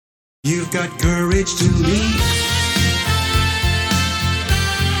You've got courage to lead.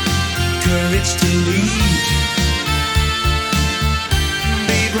 Courage to lead.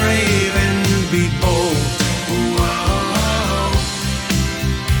 Be brave and be bold. Whoa.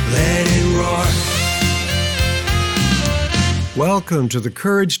 Let it roar. Welcome to the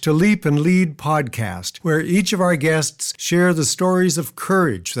Courage to Leap and Lead podcast, where each of our guests share the stories of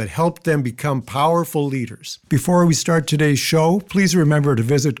courage that helped them become powerful leaders. Before we start today's show, please remember to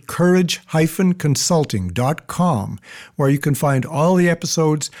visit courage-consulting.com, where you can find all the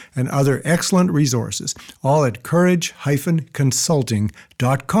episodes and other excellent resources, all at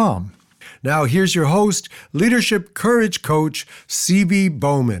courage-consulting.com. Now here's your host, Leadership Courage Coach, C.B.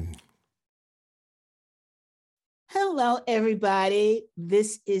 Bowman. Hello, everybody.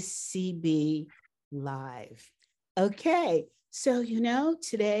 This is CB Live. Okay, so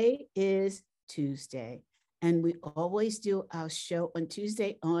today is Tuesday, and we always do our show on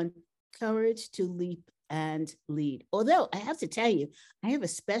Tuesday on Courage to Leap and Lead. Although I have to tell you, I have a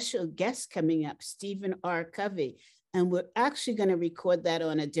special guest coming up, Stephen R. Covey, and we're actually going to record that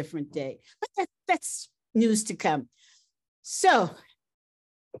on a different day. But that's news to come. So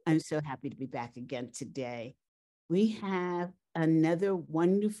I'm so happy to be back again today. We have another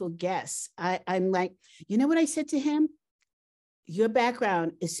wonderful guest. I'm like, you know what I said to him? Your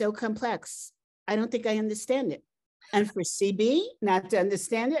background is so complex. I don't think I understand it. And for CB not to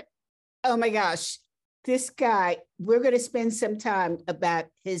understand it, oh my gosh, this guy, we're going to spend some time about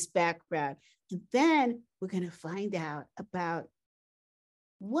his background. And then we're going to find out about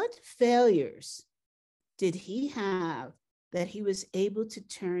what failures did he have that he was able to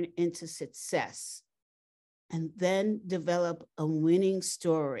turn into success, and then develop a winning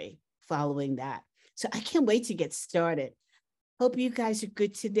story following that. So I can't wait to get started. Hope you guys are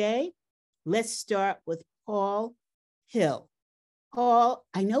good today. Let's start with Paul Hill. Paul,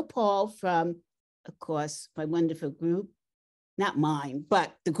 I know Paul from, of course, my wonderful group, not mine,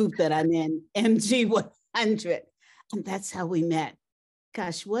 but the group that I'm in, MG 100. And that's how we met.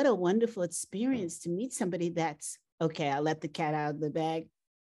 Gosh, what a wonderful experience to meet somebody that's, okay, I'll let the cat out of the bag,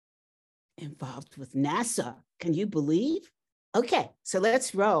 involved with NASA. Can you believe? Okay, so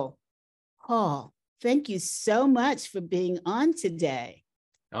let's roll. Paul, thank you so much for being on today.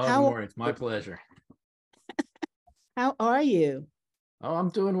 Oh, good morning. It's my pleasure. How are you? Oh,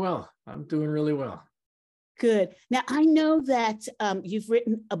 I'm doing well. I'm doing really well. Good. Now, I know that you've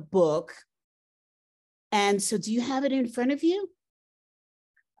written a book. And so do you have it in front of you?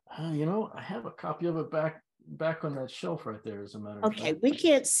 I have a copy of it back on that shelf right there, as a matter of fact. Okay, we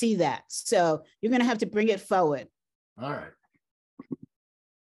can't see that. So you're going to have to bring it forward. All right.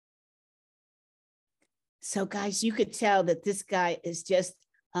 So guys, you could tell that this guy is just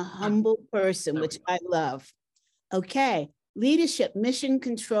a humble person, which I love. Okay, leadership, mission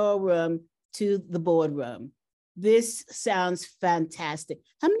control room to the boardroom. This sounds fantastic.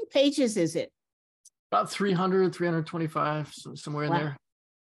 How many pages is it? About 300, 325, somewhere in there.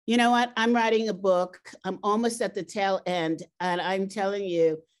 You know what? I'm writing a book. I'm almost at the tail end, and I'm telling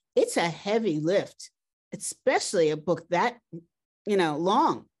you, it's a heavy lift, especially a book that,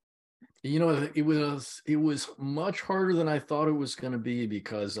 long. It was much harder than I thought it was going to be,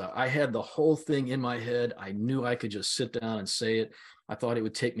 because I had the whole thing in my head. I knew I could just sit down and say it. I thought it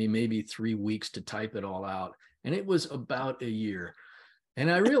would take me maybe 3 weeks to type it all out, and it was about a year. And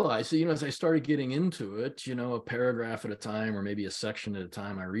I realized, as I started getting into it, a paragraph at a time or maybe a section at a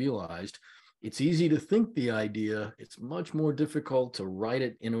time, I realized it's easy to think the idea. It's much more difficult to write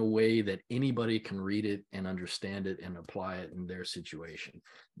it in a way that anybody can read it and understand it and apply it in their situation.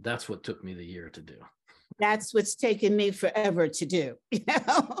 That's what took me the year to do. That's what's taken me forever to do.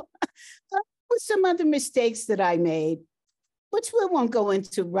 With some other mistakes that I made, which we won't go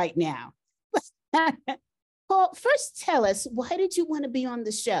into right now. Paul, first tell us, why did you want to be on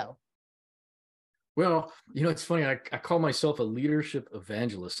the show? Well, it's funny. I call myself a leadership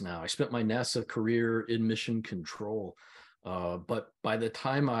evangelist now. I spent my NASA career in mission control. But by the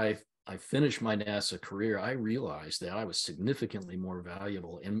time I finished my NASA career, I realized that I was significantly more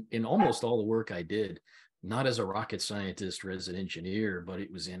valuable in almost all the work I did, not as a rocket scientist or as an engineer, but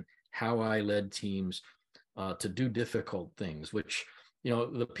it was in how I led teams to do difficult things, which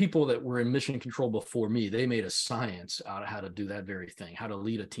the people that were in mission control before me, they made a science out of how to do that very thing, how to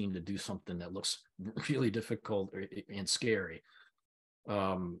lead a team to do something that looks really difficult and scary.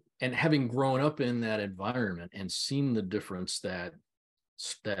 And having grown up in that environment and seen the difference that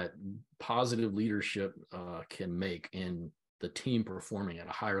positive leadership can make in the team performing at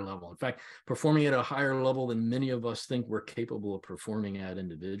a higher level. In fact, performing at a higher level than many of us think we're capable of performing at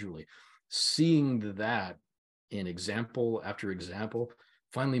individually. Seeing that in example after example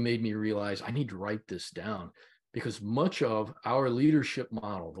finally made me realize I need to write this down, because much of our leadership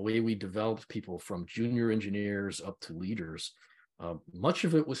model, the way we developed people from junior engineers up to leaders, much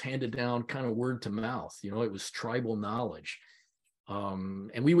of it was handed down kind of word to mouth. You know, it was tribal knowledge.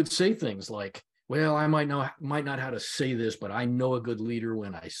 And we would say things like, well, I might not know how to say this, but I know a good leader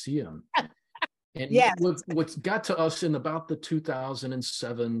when I see him. And Yes. what's got to us in about the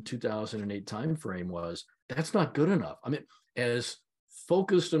 2007, 2008 timeframe was that's not good enough. I mean, as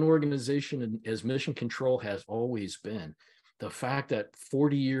focused an organization and as Mission Control has always been, the fact that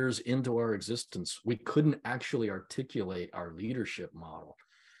 40 years into our existence, we couldn't actually articulate our leadership model.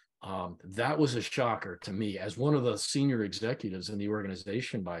 That was a shocker to me as one of the senior executives in the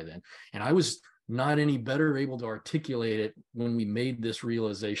organization by then. And I was not any better able to articulate it when we made this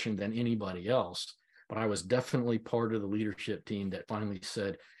realization than anybody else. But I was definitely part of the leadership team that finally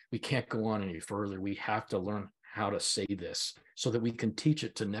said, we can't go on any further. We have to learn how to say this so that we can teach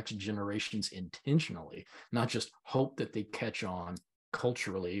it to next generations intentionally, not just hope that they catch on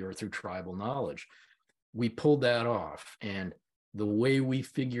culturally or through tribal knowledge. We pulled that off. And the way we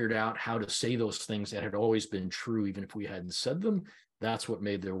figured out how to say those things that had always been true, even if we hadn't said them, that's what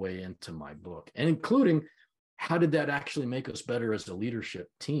made their way into my book. And including, how did that actually make us better as a leadership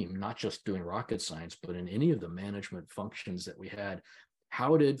team, not just doing rocket science, but in any of the management functions that we had?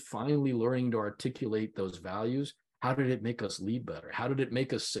 How did finally learning to articulate those values, how did it make us lead better? How did it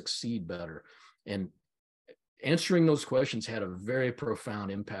make us succeed better? And answering those questions had a very profound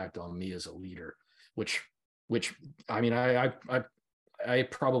impact on me as a leader, which I mean, I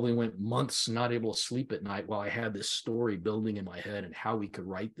probably went months not able to sleep at night while I had this story building in my head and how we could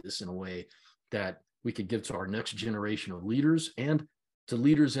write this in a way that we could give to our next generation of leaders and to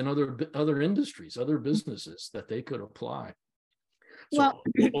leaders in other industries, other businesses that they could apply. So Well,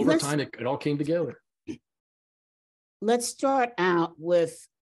 over time, it all came together. Let's start out with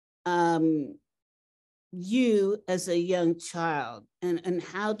you as a young child, and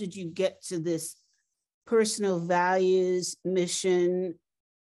how did you get to this personal values, mission,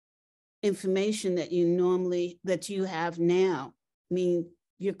 information that you have now? I mean,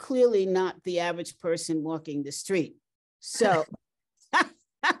 you're clearly not the average person walking the street. So I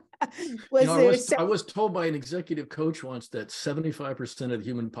was told by an executive coach once that 75% of the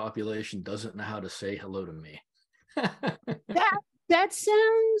human population doesn't know how to say hello to me. that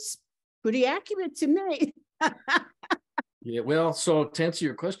sounds pretty accurate to me. Yeah, well, so to answer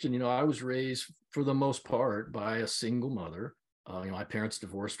your question, I was raised for the most part by a single mother. My parents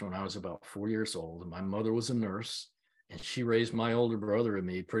divorced when I was about 4 years old, and my mother was a nurse, and she raised my older brother and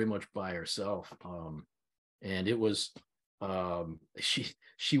me pretty much by herself. And it was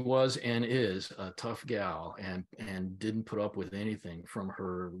she was and is a tough gal, and didn't put up with anything from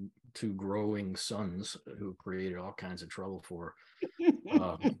her two growing sons who created all kinds of trouble for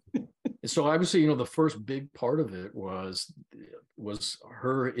her. So obviously, the first big part of it was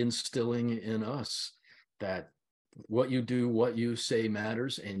her instilling in us that what you do, what you say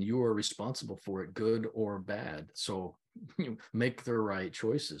matters, and you are responsible for it, good or bad. So make the right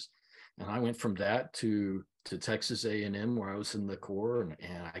choices. And I went from that to Texas A&M, where I was in the Corps,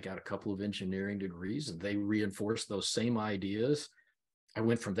 and I got a couple of engineering degrees, and they reinforced those same ideas. I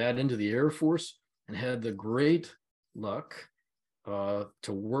went from that into the Air Force and had the great luck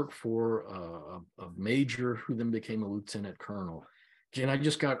to work for a major who then became a lieutenant colonel. And I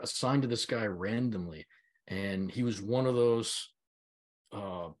just got assigned to this guy randomly, and he was one of those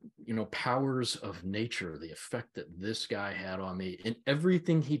powers of nature, the effect that this guy had on me in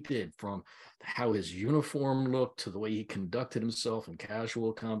everything he did, from how his uniform looked to the way he conducted himself in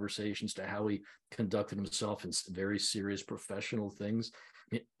casual conversations to how he conducted himself in very serious professional things.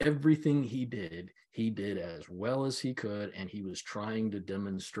 I mean, everything he did as well as he could, and he was trying to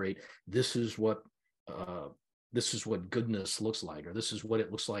demonstrate this is what goodness looks like, or this is what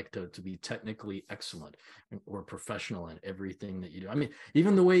it looks like to be technically excellent or professional in everything that you do. I mean,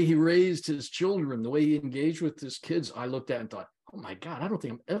 even the way he raised his children, the way he engaged with his kids, I looked at and thought, oh my God, I don't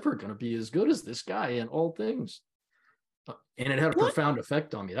think I'm ever going to be as good as this guy in all things. And it had a profound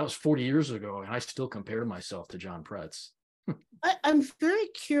effect on me. That was 40 years ago, and I still compare myself to John Pretz. I'm very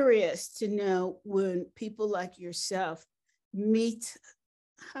curious to know, when people like yourself meet,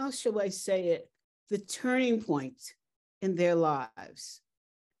 how shall I say it, the turning point in their lives.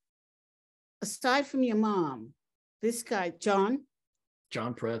 Aside from your mom, this guy, John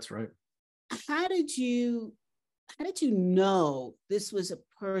Pretz, right? How did you know this was a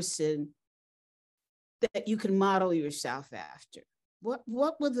person that you could model yourself after?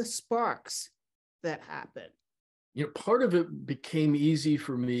 What were the sparks that happened? Part of it became easy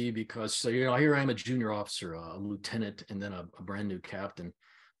for me because, so, here I am, a junior officer, a lieutenant, and then a brand new captain.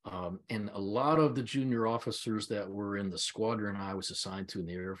 And a lot of the junior officers that were in the squadron I was assigned to in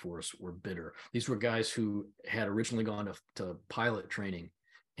the Air Force were bitter. These were guys who had originally gone to pilot training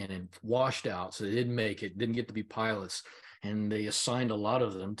and had washed out, so they didn't make it, didn't get to be pilots. And they assigned a lot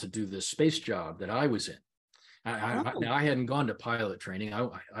of them to do this space job that I was in. Now, I hadn't gone to pilot training.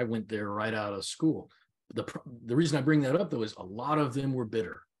 I went there right out of school. The reason I bring that up, though, is a lot of them were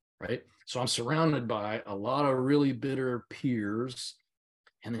bitter, right? So I'm surrounded by a lot of really bitter peers.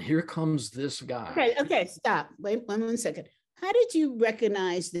 And then here comes this guy. Okay, stop. Wait 1 second. How did you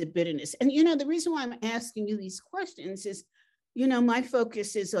recognize the bitterness? And, the reason why I'm asking you these questions is, my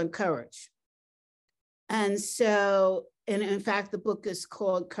focus is on courage. And so, and in fact, the book is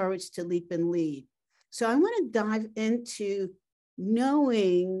called Courage to Leap and Lead. So I want to dive into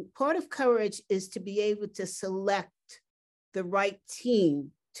knowing part of courage is to be able to select the right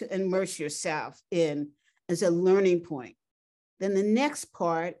team to immerse yourself in as a learning point. Then the next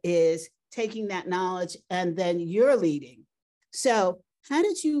part is taking that knowledge and then you're leading. So how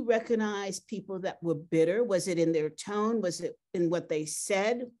did you recognize people that were bitter? Was it in their tone? Was it in what they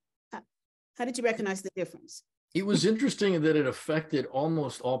said? How did you recognize the difference? It was interesting that it affected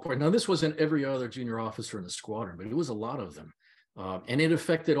almost all parts. Now, this wasn't every other junior officer in the squadron, but it was a lot of them. And it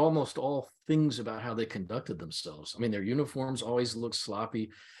affected almost all things about how they conducted themselves. I mean, their uniforms always looked sloppy.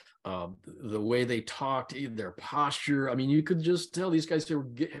 The way they talked, their posture. I mean, you could just tell these guys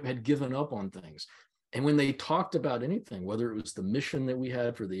had given up on things. And when they talked about anything, whether it was the mission that we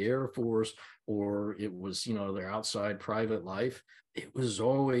had for the Air Force or it was, their outside private life, it was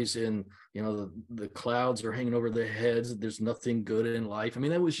always in, the clouds are hanging over their heads. There's nothing good in life. I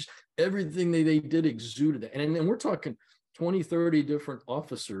mean, that was just everything they did exuded that. And we're talking 20, 30 different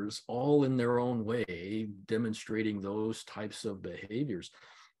officers, all in their own way, demonstrating those types of behaviors.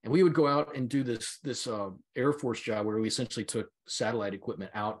 And we would go out and do this Air Force job where we essentially took satellite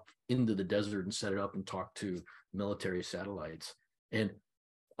equipment out into the desert and set it up and talked to military satellites. And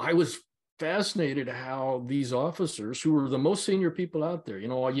I was fascinated how these officers, who were the most senior people out there, you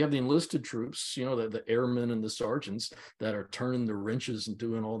have the enlisted troops, the airmen and the sergeants that are turning the wrenches and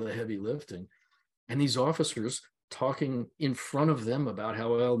doing all the heavy lifting. And these officers talking in front of them about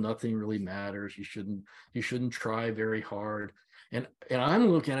how, well, nothing really matters. You shouldn't try very hard. And I'm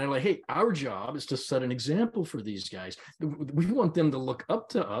looking at it like, hey, our job is to set an example for these guys. We want them to look up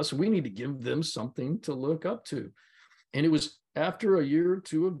to us. We need to give them something to look up to. And it was after a year or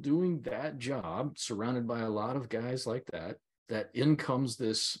two of doing that job, surrounded by a lot of guys like that in comes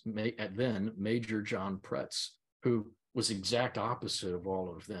this then Major John Pretz, who was the exact opposite of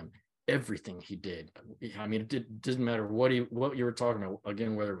all of them. Everything he did, I mean, it didn't matter what you were talking about,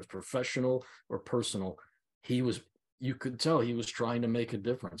 again, whether it was professional or personal, you could tell he was trying to make a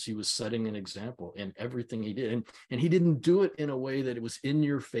difference. He was setting an example in everything he did. And he didn't do it in a way that it was in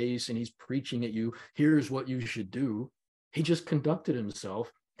your face and he's preaching at you, here's what you should do. He just conducted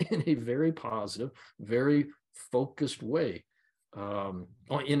himself in a very positive, very focused way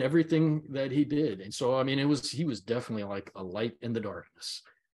in everything that he did. And so, I mean, he was definitely like a light in the darkness.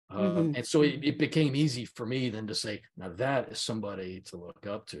 And so it became easy for me then to say, now that is somebody to look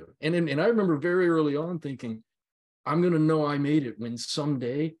up to. And I remember very early on thinking, I'm going to know I made it when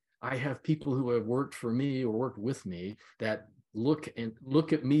someday I have people who have worked for me or worked with me that look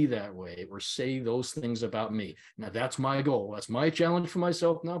at me that way or say those things about me. Now that's my goal. That's my challenge for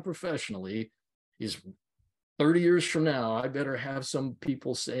myself now professionally is 30 years from now, I better have some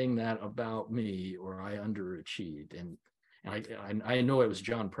people saying that about me or I underachieved. And I know it was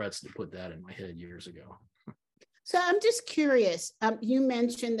John Pretz that put that in my head years ago. So I'm just curious. You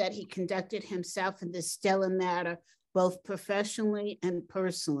mentioned that he conducted himself in this stellar manner, both professionally and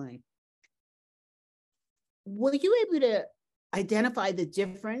personally. Were you able to identify the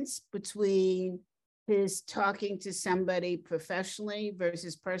difference between his talking to somebody professionally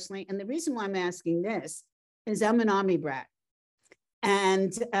versus personally? And the reason why I'm asking this is I'm an Army brat.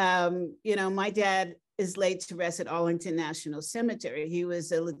 And, my dad is laid to rest at Arlington National Cemetery. He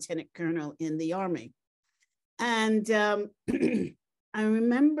was a lieutenant colonel in the Army. And I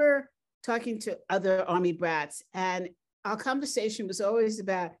remember talking to other Army brats, and our conversation was always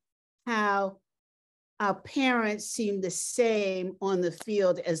about how our parents seemed the same on the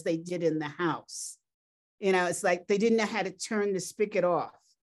field as they did in the house. It's like they didn't know how to turn the spigot off.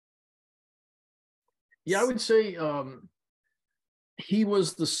 Yeah, I would say he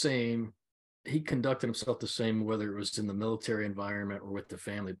was the same. He conducted himself the same, whether it was in the military environment or with the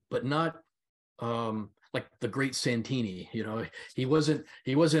family, but not like the great Santini. He wasn't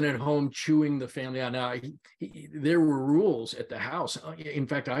at home chewing the family out. Now there were rules at the house. In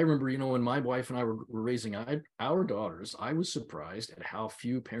fact, I remember, when my wife and I were raising our daughters, I was surprised at how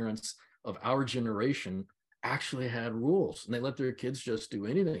few parents of our generation actually had rules, and they let their kids just do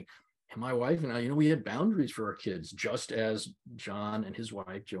anything. And my wife and I, we had boundaries for our kids, just as John and his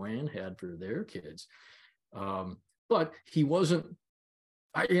wife Joanne had for their kids. But he wasn't.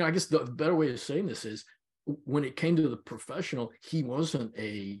 I guess the better way of saying this is, when it came to the professional, he wasn't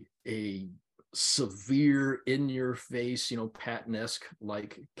a severe, in your face, Patton-esque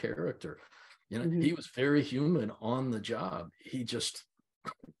like character. He was very human on the job. He just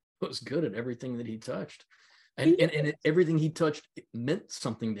was good at everything that he touched. And everything he touched, it meant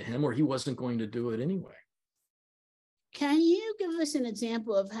something to him, or he wasn't going to do it anyway. Can you give us an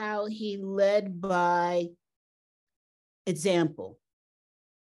example of how he led by example?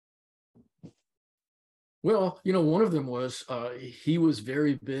 Well, one of them was he was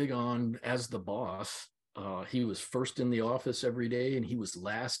very big on, as the boss, he was first in the office every day and he was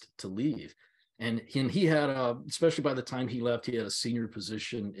last to leave. And he had especially by the time he left, he had a senior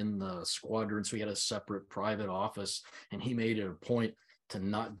position in the squadron. So he had a separate private office, and he made it a point to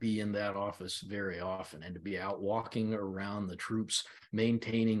not be in that office very often and to be out walking around the troops,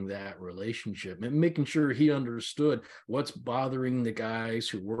 maintaining that relationship and making sure he understood what's bothering the guys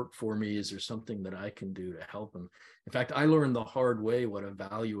who work for me. Is there something that I can do to help them? In fact, I learned the hard way what a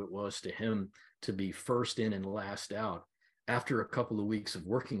value it was to him to be first in and last out after a couple of weeks of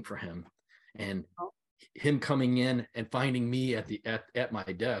working for him. And him coming in and finding me at my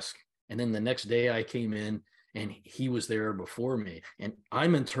desk, and then the next day I came in and he was there before me, and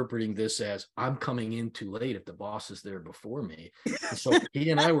I'm interpreting this as I'm coming in too late if the boss is there before me. And so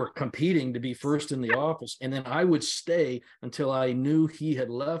he and I were competing to be first in the office, and then I would stay until I knew he had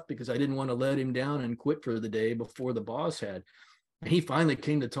left, because I didn't want to let him down and quit for the day before the boss had. And he finally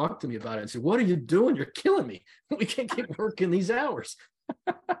came to talk to me about it and said, "What are you doing? You're killing me. We can't keep working these hours."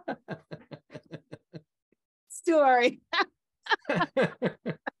 Story.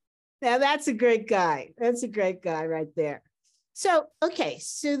 Now that's a great guy. That's a great guy right there. So, okay.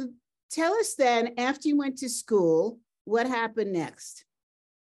 So tell us then, after you went to school, what happened next?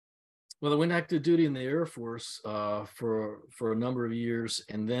 Well, I went active duty in the Air Force for a number of years.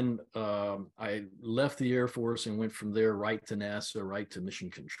 And then I left the Air Force and went from there right to NASA, right to Mission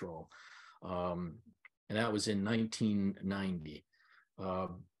Control. And that was in 1990.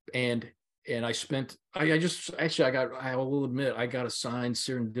 And I will admit, I got assigned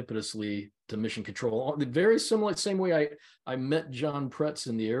serendipitously to Mission Control. Very similar, same way I met John Pretz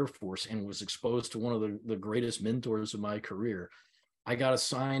in the Air Force and was exposed to one of the greatest mentors of my career. I got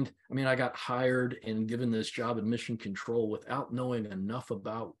assigned, I got hired and given this job at Mission Control without knowing enough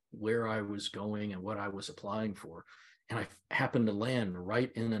about where I was going and what I was applying for. And I happened to land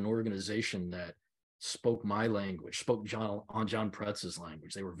right in an organization that spoke my language, spoke John Pretz's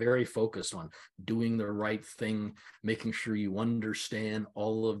language. They were very focused on doing the right thing, making sure you understand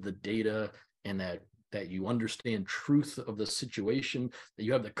all of the data, and that you understand truth of the situation, that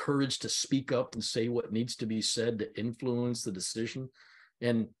you have the courage to speak up and say what needs to be said to influence the decision.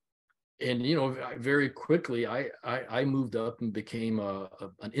 And very quickly I moved up and became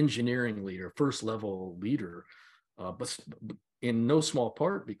an engineering leader, first level leader, but in no small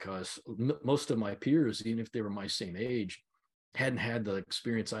part because most of my peers, even if they were my same age, hadn't had the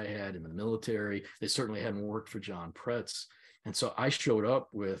experience I had in the military. They certainly hadn't worked for John Pretz. And so I showed up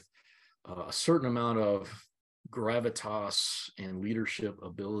with a certain amount of gravitas and leadership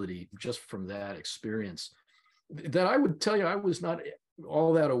ability just from that experience that I would tell you I was not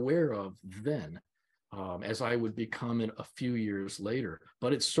all that aware of then, as I would become in a few years later.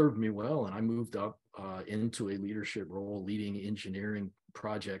 But it served me well, and I moved up into a leadership role, leading engineering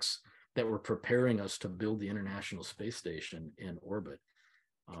projects that were preparing us to build the International Space Station in orbit.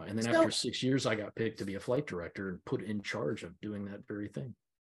 And then after 6 years, I got picked to be a flight director and put in charge of doing that very thing.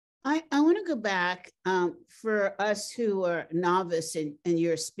 I want to go back for us who are novice in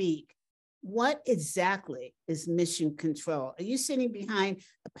your speak. What exactly is Mission Control? Are you sitting behind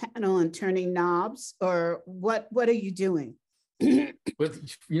a panel and turning knobs, or what are you doing? But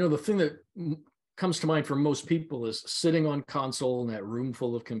the thing that comes to mind for most people is sitting on console in that room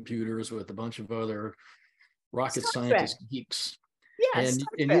full of computers with a bunch of other rocket scientist geeks. Yes,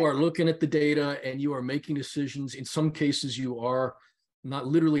 and you are looking at the data and you are making decisions. In some cases, you are not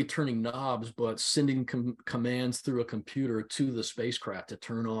literally turning knobs, but sending commands through a computer to the spacecraft to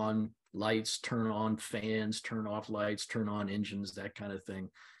turn on lights, turn on fans, turn off lights, turn on engines, that kind of thing.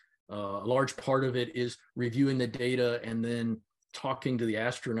 A large part of it is reviewing the data and then talking to the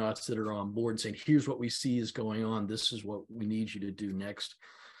astronauts that are on board, saying, here's what we see is going on. This is what we need you to do next.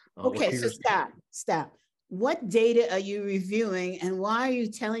 Okay, so stop. What data are you reviewing, and why are you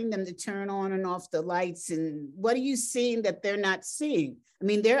telling them to turn on and off the lights? And what are you seeing that they're not seeing? I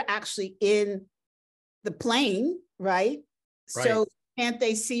mean, they're actually in the plane, right? So can't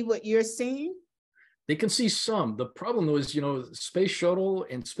they see what you're seeing? They can see some. The problem, though, is, space shuttle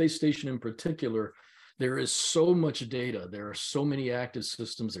and space station in particular, there is so much data. There are so many active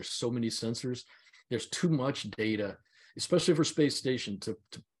systems. There's so many sensors. There's too much data, especially for space station, to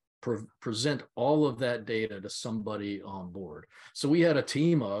present all of that data to somebody on board. So we had a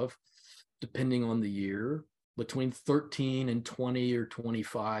team of, depending on the year, between 13 and 20 or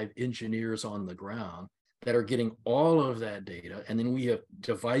 25 engineers on the ground that are getting all of that data. And then we have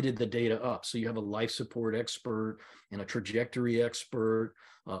divided the data up. So you have a life support expert and a trajectory expert,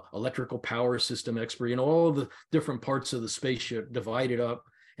 electrical power system expert, all of the different parts of the spaceship divided up.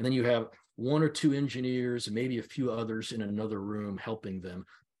 And then you have one or two engineers and maybe a few others in another room helping them,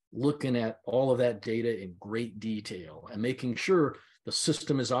 looking at all of that data in great detail and making sure the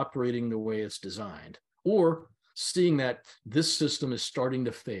system is operating the way it's designed, or seeing that this system is starting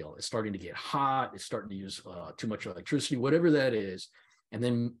to fail. It's starting to get hot. It's starting to use too much electricity, whatever that is, and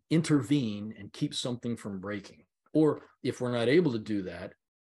then intervene and keep something from breaking. Or if we're not able to do that,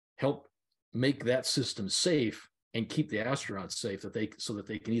 help make that system safe and keep the astronauts safe so that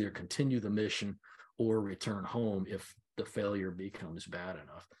they can either continue the mission or return home if the failure becomes bad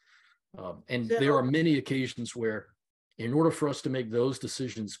enough. And there are many occasions where, in order for us to make those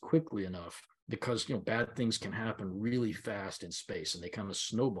decisions quickly enough, because bad things can happen really fast in space and they kind of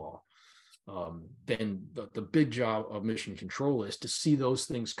snowball, then the big job of mission control is to see those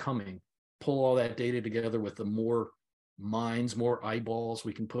things coming, pull all that data together with the more minds, more eyeballs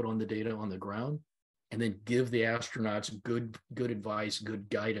we can put on the data on the ground, and then give the astronauts good advice, good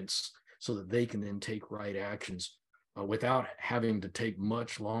guidance, so that they can then take right actions without having to take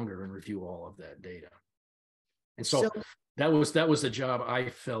much longer and review all of that data. And so that was the job I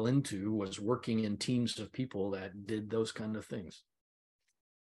fell into, was working in teams of people that did those kind of things.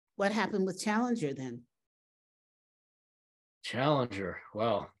 What happened with Challenger then? Challenger,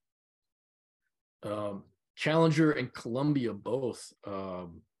 well, Challenger and Columbia both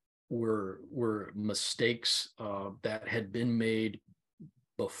were mistakes that had been made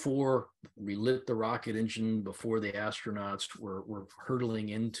before we lit the rocket engine, before the astronauts were hurtling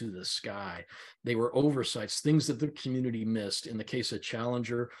into the sky. They were oversights, things that the community missed. In the case of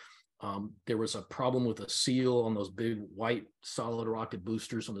Challenger, there was a problem with a seal on those big white solid rocket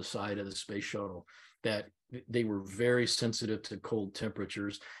boosters on the side of the space shuttle, that they were very sensitive to cold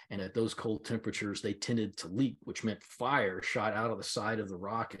temperatures. And at those cold temperatures, they tended to leak, which meant fire shot out of the side of the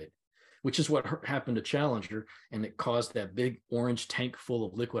rocket, which is what happened to Challenger, and it caused that big orange tank full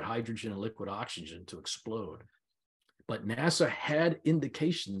of liquid hydrogen and liquid oxygen to explode. But NASA had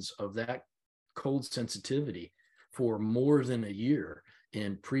indications of that cold sensitivity for more than a year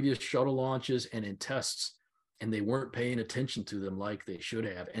in previous shuttle launches and in tests, and they weren't paying attention to them like they should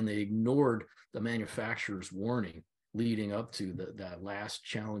have, and they ignored the manufacturer's warning leading up to that last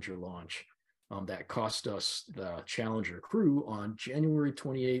Challenger launch. That cost us the Challenger crew on January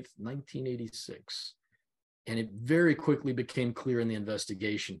 28th, 1986. And it very quickly became clear in the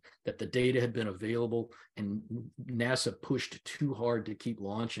investigation that the data had been available, and NASA pushed too hard to keep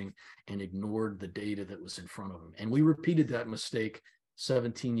launching and ignored the data that was in front of them. And we repeated that mistake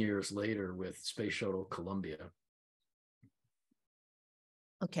 17 years later with Space Shuttle Columbia.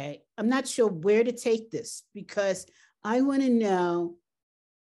 Okay, I'm not sure where to take this, because I want to know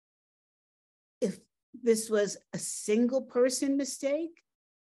if this was a single person mistake.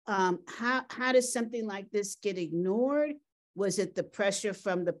 How does something like this get ignored? Was it the pressure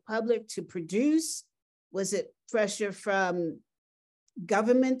from the public to produce? Was it pressure from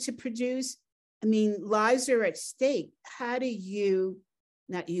government to produce? I mean, lives are at stake. How do you,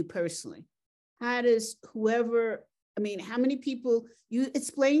 not you personally, how does whoever, I mean, how many people, you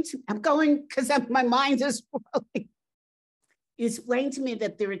explain to, I'm going because my mind is rolling. You explained to me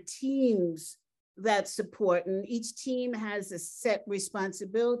that there are teams that support, and each team has a set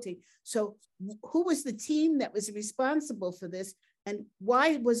responsibility. So who was the team that was responsible for this, and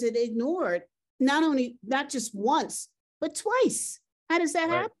why was it ignored? Not just once, but twice. How does that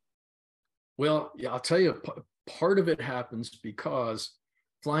happen? Well, yeah, I'll tell you, part of it happens because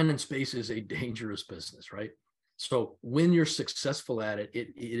flying in space is a dangerous business, right? So when you're successful at it,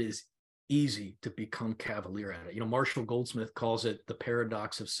 it is easy to become cavalier at it. Marshall Goldsmith calls it the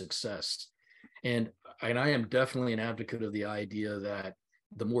paradox of success. And I am definitely an advocate of the idea that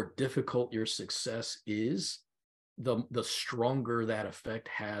the more difficult your success is, the stronger that effect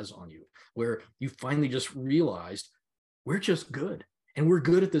has on you, where you finally just realized we're just good. And we're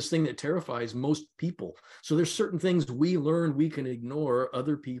good at this thing that terrifies most people. So there's certain things we learn we can ignore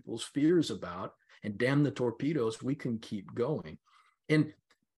other people's fears about, and damn the torpedoes, we can keep going. And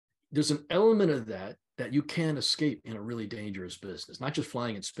there's an element of that you can't escape in a really dangerous business, not just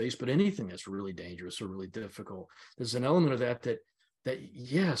flying in space, but anything that's really dangerous or really difficult. There's an element of that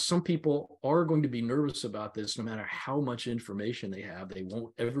yeah, some people are going to be nervous about this. No matter how much information they have, they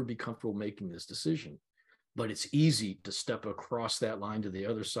won't ever be comfortable making this decision. But it's easy to step across that line to the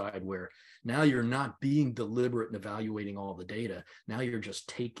other side, where now you're not being deliberate in evaluating all the data. Now you're just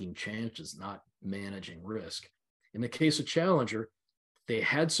taking chances, not managing risk. In the case of Challenger, they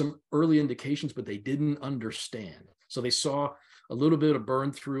had some early indications, but they didn't understand. So they saw a little bit of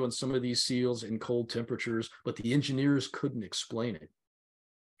burn through on some of these seals in cold temperatures, but the engineers couldn't explain it.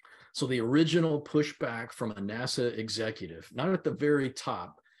 So the original pushback from a NASA executive, not at the very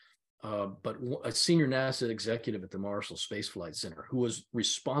top, but a senior NASA executive at the Marshall Space Flight Center, who was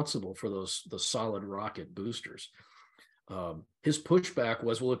responsible for the solid rocket boosters. His pushback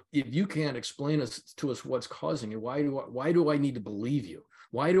was, well, if you can't explain to us what's causing it, why do I need to believe you?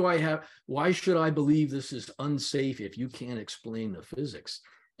 Why should I believe this is unsafe if you can't explain the physics?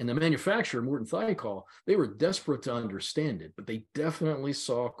 And the manufacturer, Morton Thiokol, they were desperate to understand it, but they definitely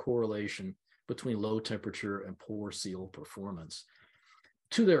saw a correlation between low temperature and poor seal performance.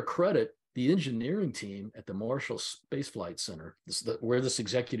 To their credit, the engineering team at the Marshall Space Flight Center, where this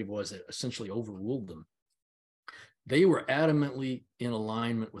executive was that essentially overruled them, they were adamantly in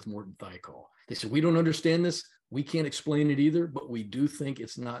alignment with Morton Thiokol. They said, we don't understand this. We can't explain it either, but we do think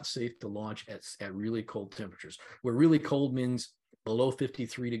it's not safe to launch at really cold temperatures, where really cold means below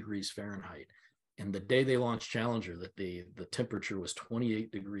 53 degrees Fahrenheit. And the day they launched Challenger, that the temperature was 28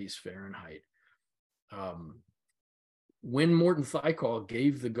 degrees Fahrenheit. When Morton Thiokol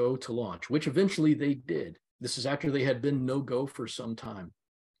gave the go to launch, which eventually they did, this is after they had been no-go for some time.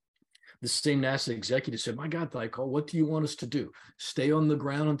 The same NASA executive said, my God, Thiokol, what do you want us to do? Stay on the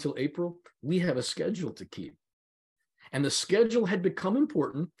ground until April? We have a schedule to keep. And the schedule had become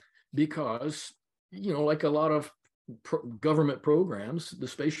important because, like a lot of government programs, the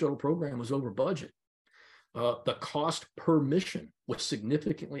space shuttle program was over budget. The cost per mission was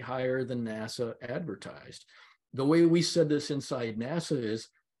significantly higher than NASA advertised. The way we said this inside NASA is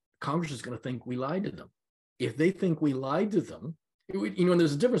Congress is going to think we lied to them. If they think we lied to them, and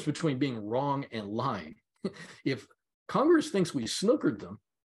there's a difference between being wrong and lying. If Congress thinks we snookered them,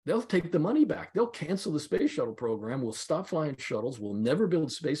 they'll take the money back. They'll cancel the space shuttle program. We'll stop flying shuttles. We'll never build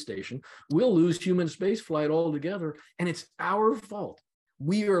a space station. We'll lose human space flight altogether. And it's our fault.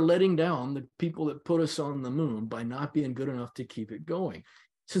 We are letting down the people that put us on the moon by not being good enough to keep it going.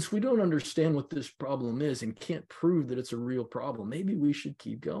 Since we don't understand what this problem is and can't prove that it's a real problem, maybe we should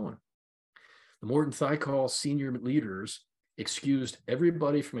keep going. The Morton Thiokol senior leaders excused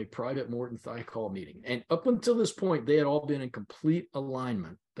everybody from a private Morton Thiokol meeting. And up until this point, they had all been in complete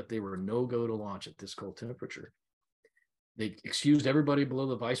alignment that they were no-go to launch at this cold temperature. They excused everybody below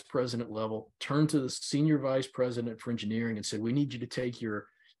the vice president level, turned to the senior vice president for engineering and said, we need you to take your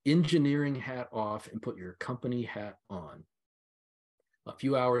engineering hat off and put your company hat on. A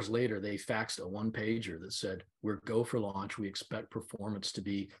few hours later, they faxed a one-pager that said, we're go for launch. We expect performance to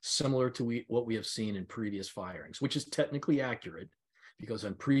be similar to what we have seen in previous firings, which is technically accurate because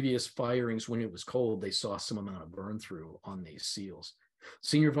on previous firings, when it was cold, they saw some amount of burn through on these seals.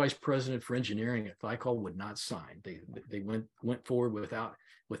 Senior vice president for engineering at Thiokol would not sign. They went forward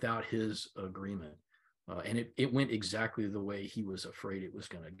without his agreement. And it went exactly the way he was afraid it was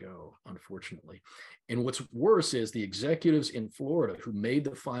going to go, unfortunately. And what's worse is the executives in Florida who made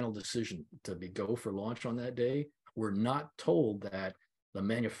the final decision to go for launch on that day were not told that the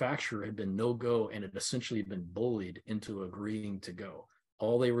manufacturer had been no-go and had essentially been bullied into agreeing to go.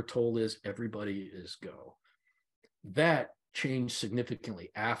 All they were told is everybody is go. That changed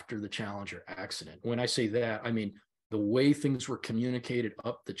significantly after the Challenger accident. When I say that, I mean the way things were communicated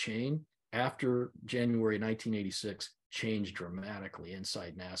up the chain after January 1986 changed dramatically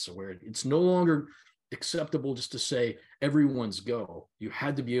inside NASA, where it's no longer acceptable just to say everyone's go. You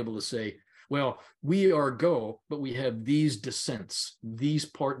had to be able to say, well, we are go, but we have these dissents. These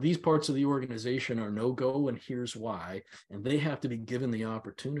parts of the organization are no go, and here's why. And they have to be given the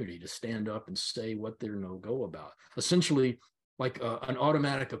opportunity to stand up and say what they're no go about. Essentially, like an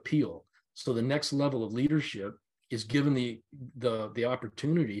automatic appeal. So the next level of leadership is given the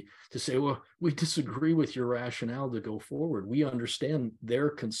opportunity to say, well, we disagree with your rationale to go forward. We understand their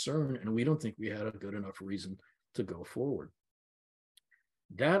concern, and we don't think we had a good enough reason to go forward.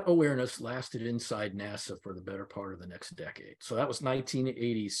 That awareness lasted inside NASA for the better part of the next decade. So that was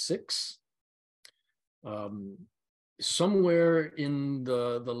 1986. Somewhere in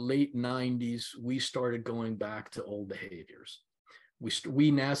the late 90s, we started going back to old behaviors.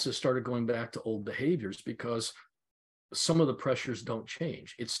 We NASA started going back to old behaviors because some of the pressures don't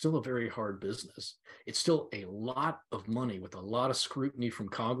change. It's still a very hard business. It's still a lot of money with a lot of scrutiny from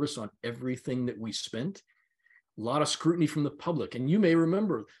Congress on everything that we spent, a lot of scrutiny from the public. And you may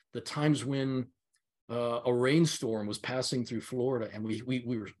remember the times when a rainstorm was passing through Florida and we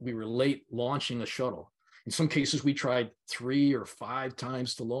were late launching a shuttle. In some cases, we tried 3 or 5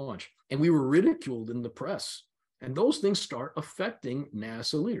 times to launch, and we were ridiculed in the press. And those things start affecting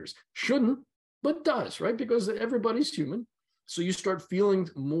NASA leaders. Shouldn't, but does, right? Because everybody's human. So you start feeling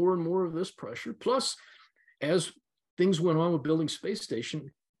more and more of this pressure. Plus, as things went on with building space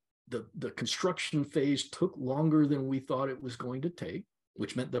station, the construction phase took longer than we thought it was going to take,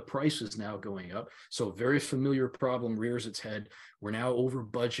 which meant the price is now going up. So a very familiar problem rears its head. We're now over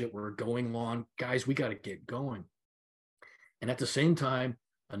budget. We're going long. Guys, we got to get going. And at the same time,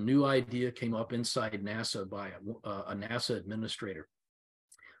 a new idea came up inside NASA by a NASA administrator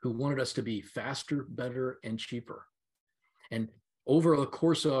who wanted us to be faster, better, and cheaper. And over the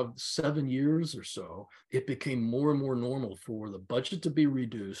course of 7 years or so, it became more and more normal for the budget to be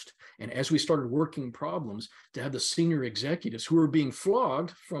reduced. And as we started working problems, to have the senior executives who were being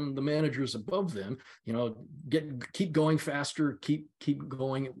flogged from the managers above them, keep going faster, keep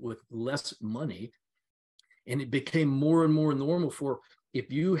going with less money. And it became more and more normal for,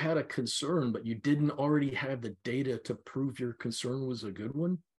 if you had a concern, but you didn't already have the data to prove your concern was a good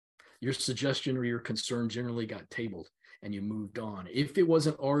one, your suggestion or your concern generally got tabled and you moved on if it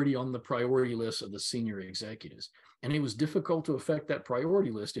wasn't already on the priority list of the senior executives. And it was difficult to affect that priority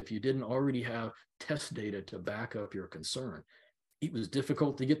list if you didn't already have test data to back up your concern. It was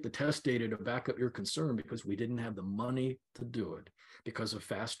difficult to get the test data to back up your concern because we didn't have the money to do it because of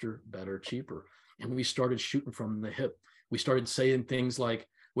faster, better, cheaper. And we started shooting from the hip. We started saying things like,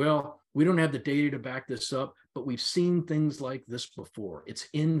 well, we don't have the data to back this up, but we've seen things like this before. It's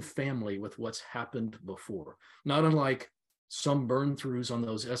in family with what's happened before. Not unlike some burn throughs on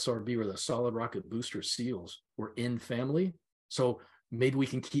those SRB or the solid rocket booster seals were in family. So maybe we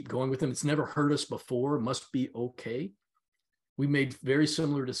can keep going with them. It's never hurt us before, must be okay. We made very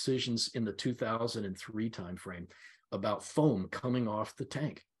similar decisions in the 2003 timeframe about foam coming off the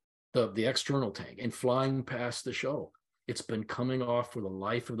tank, the external tank, and flying past the shuttle. It's been coming off for the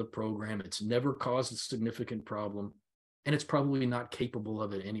life of the program. It's never caused a significant problem, and it's probably not capable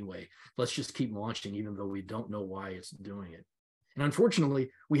of it anyway. Let's just keep launching, even though we don't know why it's doing it. And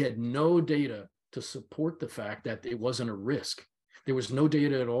unfortunately, we had no data to support the fact that it wasn't a risk. There was no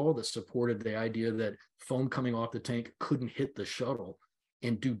data at all that supported the idea that foam coming off the tank couldn't hit the shuttle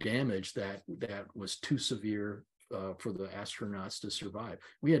and do damage that was too severe for the astronauts to survive.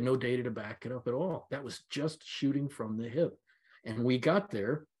 We had no data to back it up at all. That was just shooting from the hip. And we got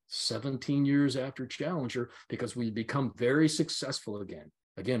there 17 years after Challenger because we'd become very successful again.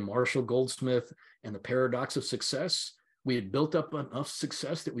 Again, Marshall Goldsmith and the paradox of success. We had built up enough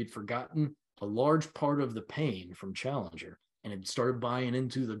success that we'd forgotten a large part of the pain from Challenger and had started buying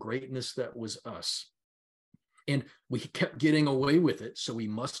into the greatness that was us. And we kept getting away with it, so we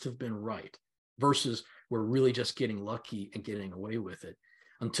must have been right, versus we're really just getting lucky and getting away with it.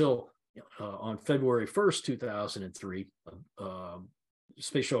 Until on February 1st, 2003,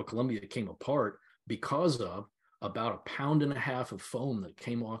 Space Shuttle Columbia came apart because of about 1.5 pounds of foam that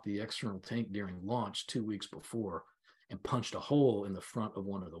came off the external tank during launch 2 weeks before and punched a hole in the front of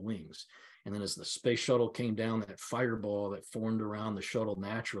one of the wings. And then as the space shuttle came down, that fireball that formed around the shuttle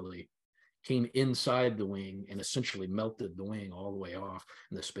naturally came inside the wing and essentially melted the wing all the way off,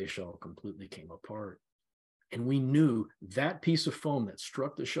 and the space shuttle completely came apart. And we knew that piece of foam that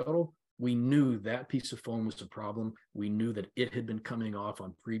struck the shuttle, we knew that piece of foam was a problem. We knew that it had been coming off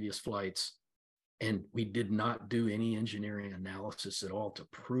on previous flights, and we did not do any engineering analysis at all to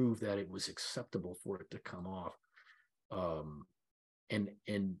prove that it was acceptable for it to come off.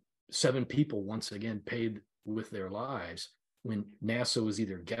 And 7 people once again paid with their lives when NASA was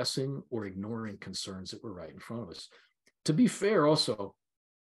either guessing or ignoring concerns that were right in front of us. To be fair, also,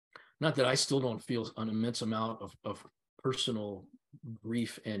 not that I still don't feel an immense amount of personal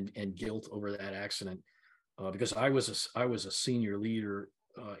grief and guilt over that accident, because I was a senior leader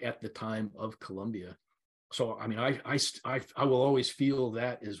at the time of Columbia. So I mean, I will always feel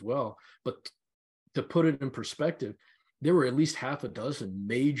that as well. But to put it in perspective, there were at least 6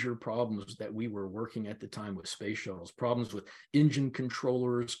 major problems that we were working at the time with space shuttles. Problems with engine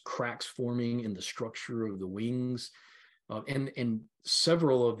controllers, cracks forming in the structure of the wings, And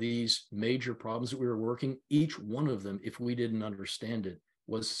several of these major problems that we were working, each one of them, if we didn't understand it,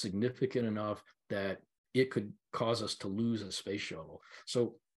 was significant enough that it could cause us to lose a space shuttle.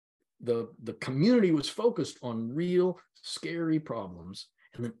 So the community was focused on real scary problems,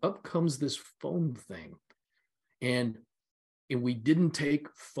 and then up comes this foam thing, and we didn't take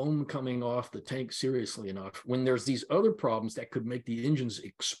foam coming off the tank seriously enough when there's these other problems that could make the engines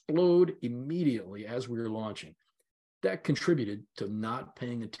explode immediately as we were launching. That contributed to not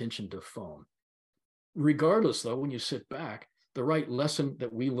paying attention to foam. Regardless, though, when you sit back, the right lesson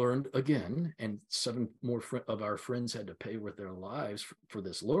that we learned again, and 7 more of our friends had to pay with their lives for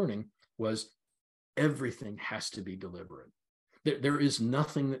this learning, was everything has to be deliberate. There is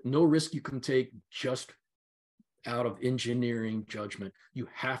nothing, no risk you can take just out of engineering judgment. You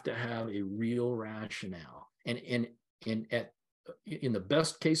have to have a real rationale. And in the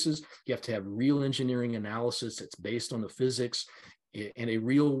best cases, you have to have real engineering analysis that's based on the physics, and a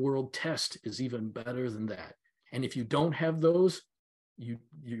real world test is even better than that. And if you don't have those, your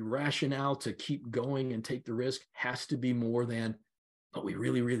rationale to keep going and take the risk has to be more than, but we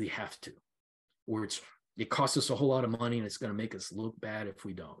really, really have to, or it costs us a whole lot of money and it's going to make us look bad if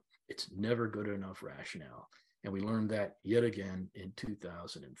we don't. It's never good enough rationale. And we learned that yet again in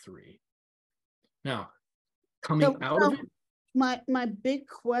 2003. Now, coming out of it. My big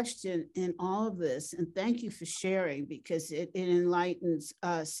question in all of this, and thank you for sharing, because it enlightens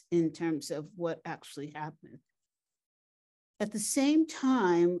us in terms of what actually happened. At the same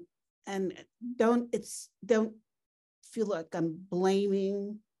time, and don't feel like I'm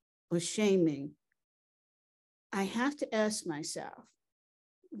blaming or shaming, I have to ask myself,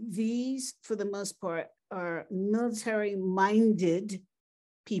 these, for the most part, are military-minded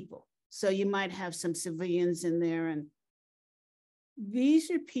people. So you might have some civilians in there, and these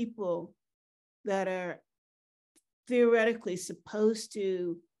are people that are theoretically supposed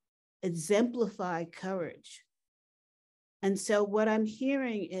to exemplify courage. And so what I'm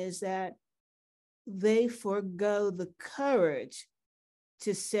hearing is that they forego the courage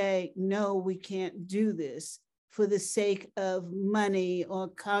to say, no, we can't do this for the sake of money or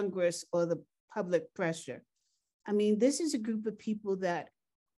Congress or the public pressure. I mean, this is a group of people that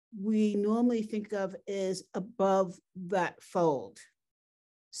we normally think of as above that fold.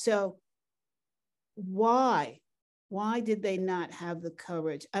 So why did they not have the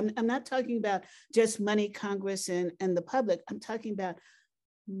courage? I'm not talking about just money, Congress, and the public. I'm talking about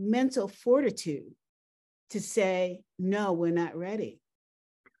mental fortitude to say, no, we're not ready.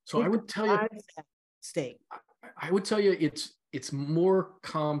 So I would tell you, state. I would tell you it's more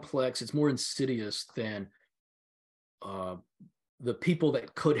complex, it's more insidious than the people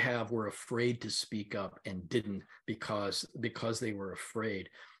that could have were afraid to speak up and didn't because they were afraid.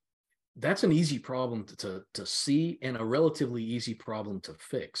 That's an easy problem to see and a relatively easy problem to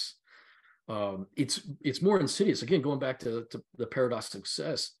fix. It's more insidious. Again, going back to the paradox of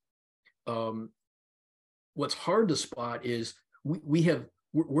success, what's hard to spot is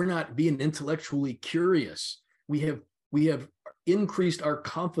we're not being intellectually curious. We have increased our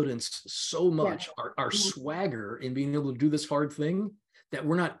confidence so much, our swagger in being able to do this hard thing, that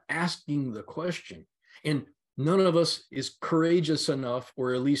we're not asking the question. And none of us is courageous enough,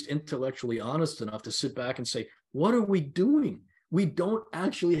 or at least intellectually honest enough, to sit back and say, what are we doing? We don't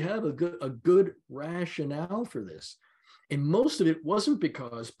actually have a good rationale for this. And most of it wasn't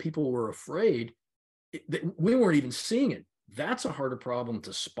because people were afraid. We weren't even seeing it. That's a harder problem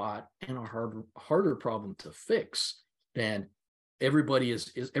to spot and a harder problem to fix than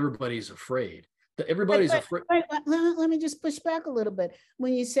everybody's afraid. Everybody's afraid. Let me just push back a little bit.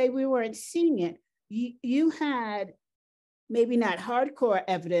 When you say we weren't seeing it, you had maybe not hardcore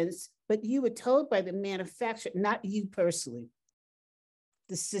evidence, but you were told by the manufacturer, not you personally,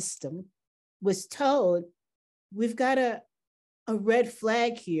 the system was told, we've got a red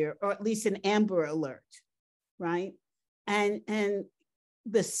flag here, or at least an amber alert, right? And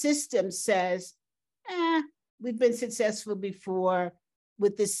the system says, we've been successful before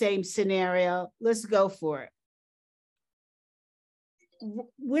with the same scenario, let's go for it.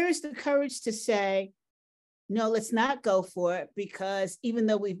 Where's the courage to say, no, let's not go for it, because even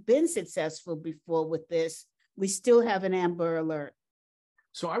though we've been successful before with this, we still have an amber alert?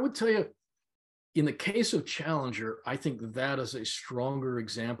 So I would tell you, in the case of Challenger, I think that is a stronger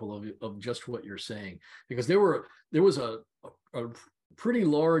example of just what you're saying, because there was a pretty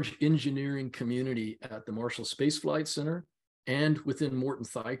large engineering community at the Marshall Space Flight Center and within Morton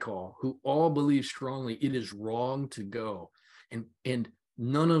Thiokol who all believe strongly it is wrong to go, and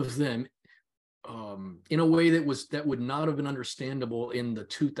none of them, in a way that would not have been understandable in the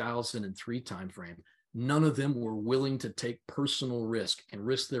 2003 timeframe, None of them were willing to take personal risk and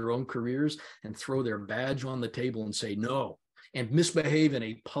risk their own careers and throw their badge on the table and say no, and misbehave in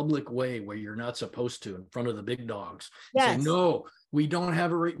a public way where you're not supposed to in front of the big dogs. Yes. Say, no, we don't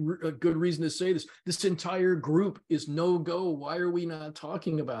have a good reason to say this. This entire group is no go. Why are we not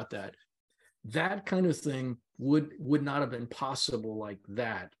talking about that? That kind of thing would not have been possible like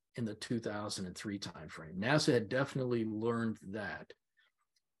that in the 2003 timeframe. NASA had definitely learned that.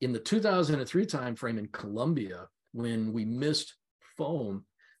 In the 2003 timeframe in Columbia, when we missed foam,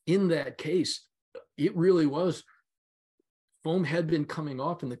 in that case, it really was, foam had been coming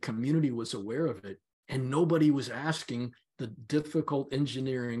off and the community was aware of it, and nobody was asking the difficult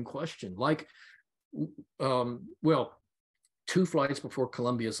engineering question. Like, 2 flights before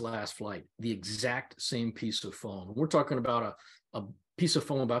Columbia's last flight, the exact same piece of foam. We're talking about a piece of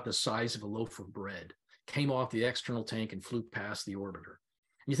foam about the size of a loaf of bread came off the external tank and flew past the orbiter.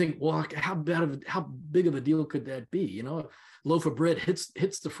 And you think, well, how big of a deal could that be? You know, a loaf of bread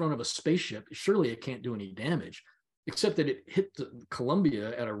hits the front of a spaceship. Surely it can't do any damage, except that it hit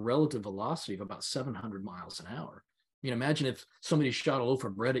Columbia at a relative velocity of about 700 miles an hour. I mean, imagine if somebody shot a loaf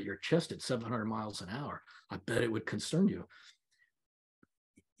of bread at your chest at 700 miles an hour. I bet it would concern you.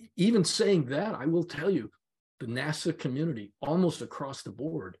 Even saying that, I will tell you, the NASA community, almost across the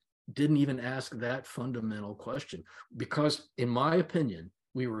board, didn't even ask that fundamental question, because, in my opinion,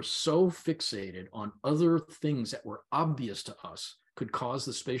 we were so fixated on other things that were obvious to us could cause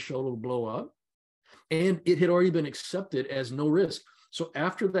the space shuttle to blow up, and it had already been accepted as no risk. So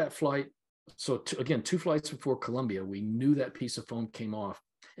after that flight, again, 2 flights before Columbia, we knew that piece of foam came off.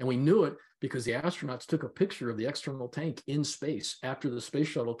 And we knew it because the astronauts took a picture of the external tank in space after the space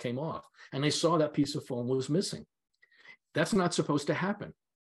shuttle came off, and they saw that piece of foam was missing. That's not supposed to happen.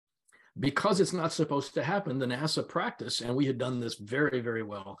 Because it's not supposed to happen, the NASA practice, and we had done this very, very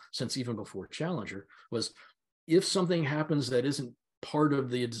well since even before Challenger, was if something happens that isn't part of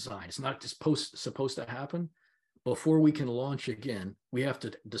the design, it's not just supposed to happen, before we can launch again, we have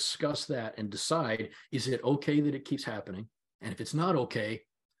to discuss that and decide, is it okay that it keeps happening? And if it's not okay,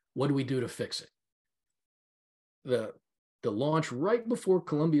 what do we do to fix it? The launch right before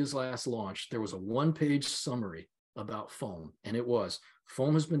Columbia's last launch, there was a 1-page summary about foam, and it was,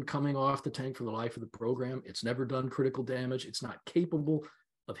 foam has been coming off the tank for the life of the program. It's never done critical damage. It's not capable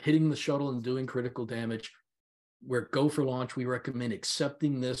of hitting the shuttle and doing critical damage. We're go for launch. We recommend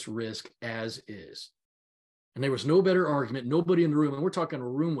accepting this risk as is. And there was no better argument, nobody in the room, and we're talking a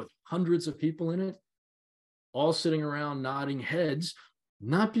room with hundreds of people in it, all sitting around nodding heads,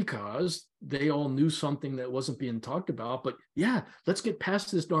 not because they all knew something that wasn't being talked about, but yeah, let's get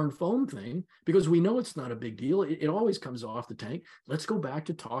past this darn foam thing, because we know it's not a big deal. It always comes off the tank. Let's go back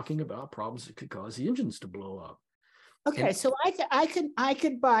to talking about problems that could cause the engines to blow up. Okay, so I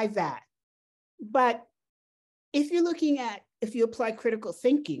could buy that. But if you apply critical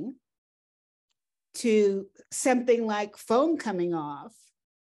thinking to something like foam coming off,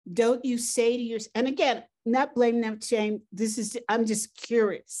 don't you say to yourself, and again, not blame, not shame, I'm just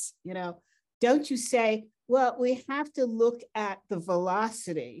curious, don't you say, well, we have to look at the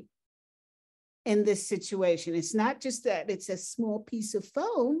velocity in this situation. It's not just that it's a small piece of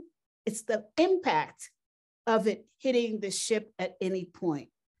foam, it's the impact of it hitting the ship at any point.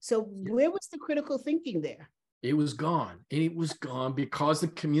 So where was the critical thinking there? It was gone. It was gone because the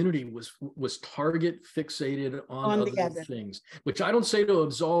community was target fixated on other things, which I don't say to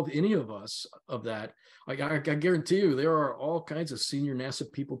absolve any of us of that. I guarantee you there are all kinds of senior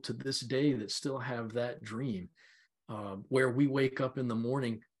NASA people to this day that still have that dream, where we wake up in the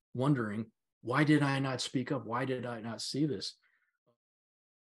morning wondering, why did I not speak up? Why did I not see this?